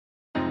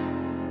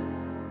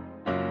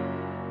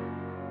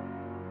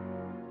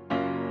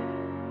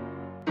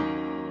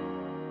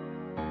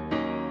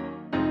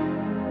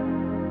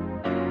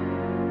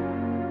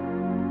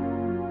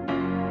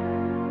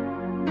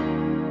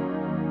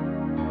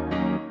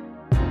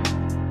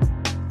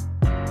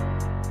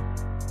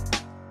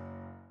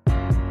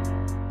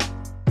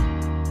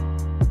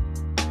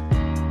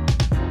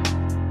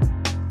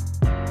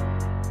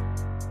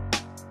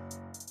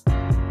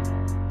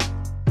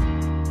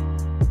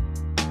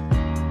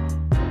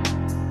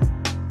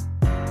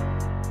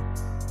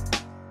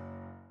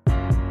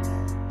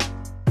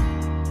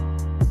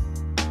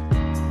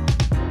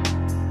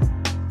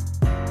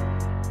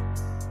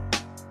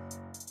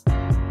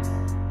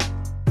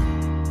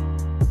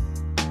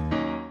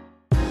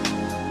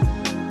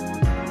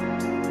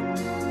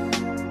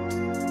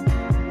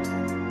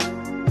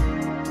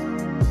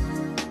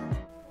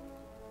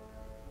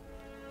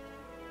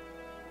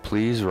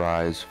Please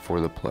rise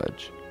for the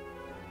pledge.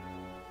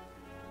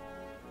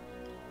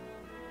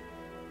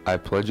 I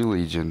pledge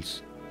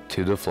allegiance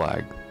to the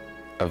flag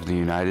of the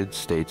United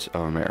States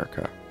of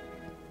America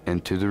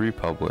and to the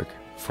republic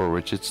for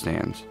which it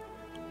stands,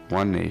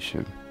 one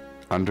nation,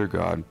 under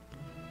God,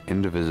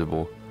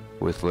 indivisible,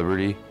 with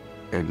liberty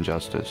and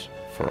justice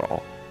for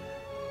all.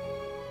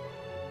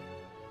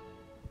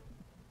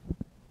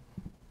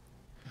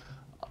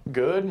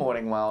 Good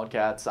morning,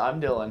 Wildcats.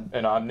 I'm Dylan.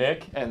 And I'm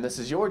Nick. And this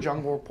is your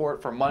Jungle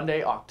Report for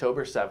Monday,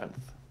 October 7th.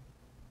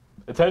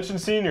 Attention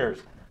seniors,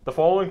 the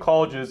following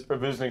colleges are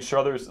visiting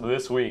Struthers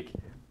this week.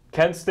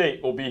 Kent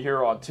State will be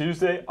here on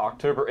Tuesday,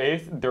 October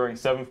 8th during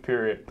 7th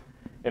period.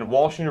 And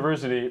Walsh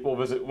University will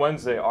visit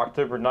Wednesday,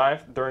 October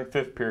 9th during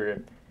 5th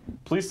period.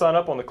 Please sign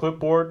up on the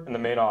clipboard in the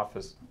main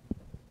office.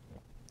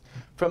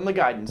 From the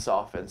Guidance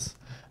Office,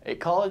 a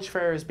college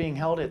fair is being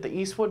held at the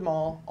Eastwood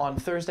Mall on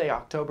Thursday,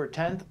 October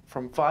 10th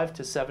from 5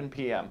 to 7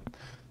 p.m.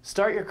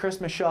 Start your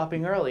Christmas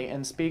shopping early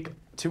and speak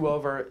to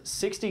over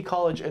 60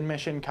 college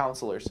admission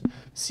counselors.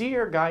 See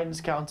your guidance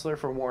counselor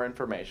for more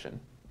information.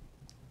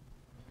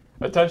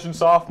 Attention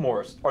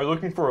sophomores, are you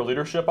looking for a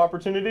leadership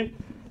opportunity?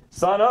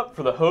 Sign up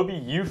for the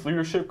Hobie Youth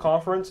Leadership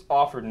Conference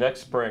offered next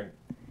spring.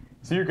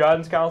 See your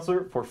guidance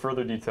counselor for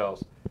further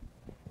details.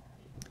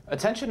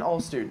 Attention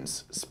all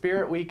students,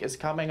 Spirit Week is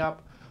coming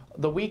up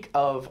the week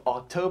of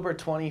October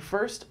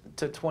 21st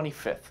to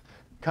 25th.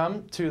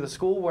 Come to the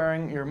school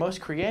wearing your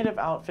most creative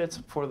outfits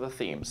for the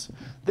themes.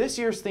 This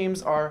year's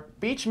themes are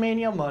Beach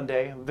Mania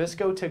Monday,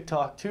 Visco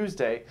TikTok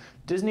Tuesday,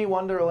 Disney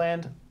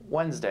Wonderland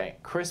Wednesday,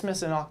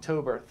 Christmas in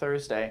October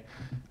Thursday,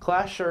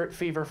 Class Shirt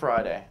Fever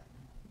Friday.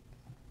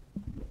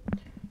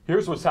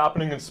 Here's what's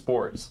happening in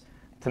sports.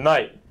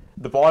 Tonight,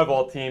 the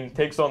volleyball team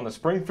takes on the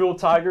Springfield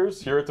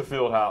Tigers here at the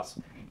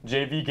Fieldhouse.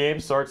 JV game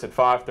starts at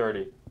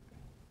 5:30.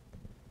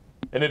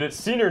 And it is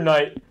senior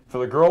night for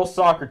the girls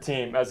soccer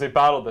team as they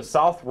battle the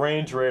South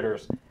Range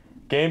Raiders.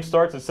 Game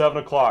starts at 7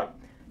 o'clock.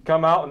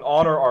 Come out and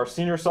honor our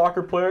senior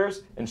soccer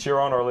players and cheer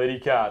on our Lady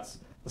Cats.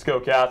 Let's go,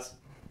 Cats.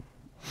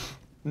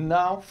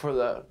 Now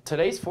for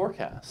today's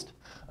forecast.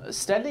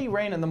 Steady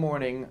rain in the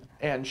morning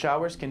and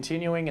showers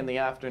continuing in the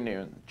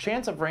afternoon.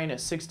 Chance of rain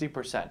is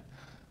 60%.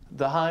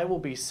 The high will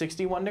be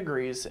 61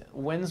 degrees.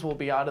 Winds will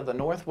be out of the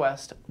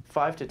northwest,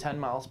 5 to 10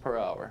 miles per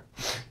hour.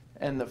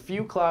 And the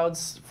few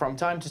clouds from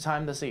time to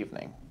time this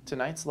evening.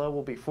 Tonight's low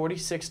will be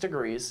 46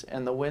 degrees,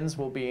 and the winds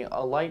will be a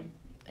light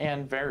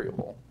and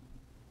variable.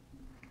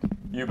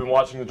 You've been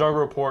watching the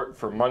Jungle Report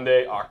for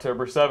Monday,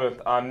 October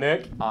 7th. I'm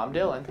Nick. I'm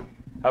Dylan.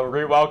 Have a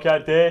great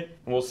Wildcat day,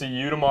 and we'll see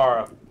you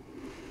tomorrow.